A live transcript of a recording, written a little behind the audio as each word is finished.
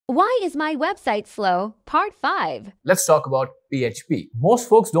Why is my website slow? Part 5. Let's talk about PHP. Most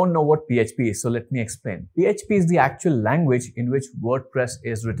folks don't know what PHP is, so let me explain. PHP is the actual language in which WordPress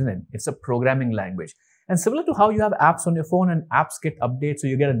is written in. It's a programming language. And similar to how you have apps on your phone and apps get updates, so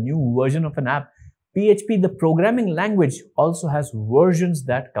you get a new version of an app, PHP, the programming language, also has versions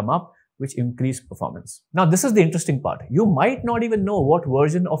that come up which increase performance. Now, this is the interesting part. You might not even know what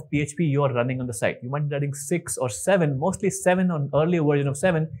version of PHP you are running on the site. You might be running 6 or 7, mostly 7 on earlier version of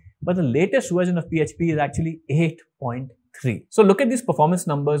 7, but the latest version of PHP is actually 8.3. So look at these performance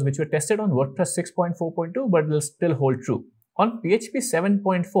numbers which were tested on WordPress 6.4.2, but will still hold true. On PHP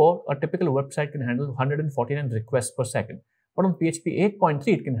 7.4, a typical website can handle 149 requests per second. But on PHP 8.3,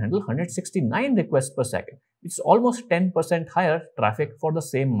 it can handle 169 requests per second. It's almost 10% higher traffic for the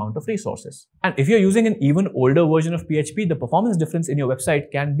same amount of resources. And if you're using an even older version of PHP, the performance difference in your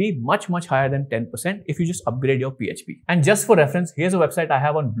website can be much higher than 10% if you just upgrade your PHP. And just for reference, here's a website I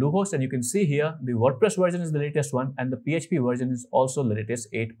have on Bluehost, and you can see here the WordPress version is the latest one and the PHP version is also the latest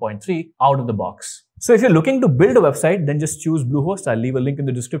 8.3 out of the box. So if you're looking to build a website, then just choose Bluehost. I'll leave a link in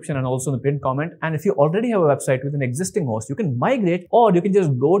the description and also in the pinned comment. And if you already have a website with an existing host, you can migrate, or you can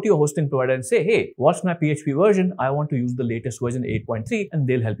just go to your hosting provider and say, hey, what's my PHP version? I want to use the latest version 8.3, and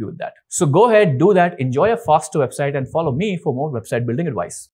they'll help you with that. So go ahead, do that, enjoy a faster website, and follow me for more website building advice.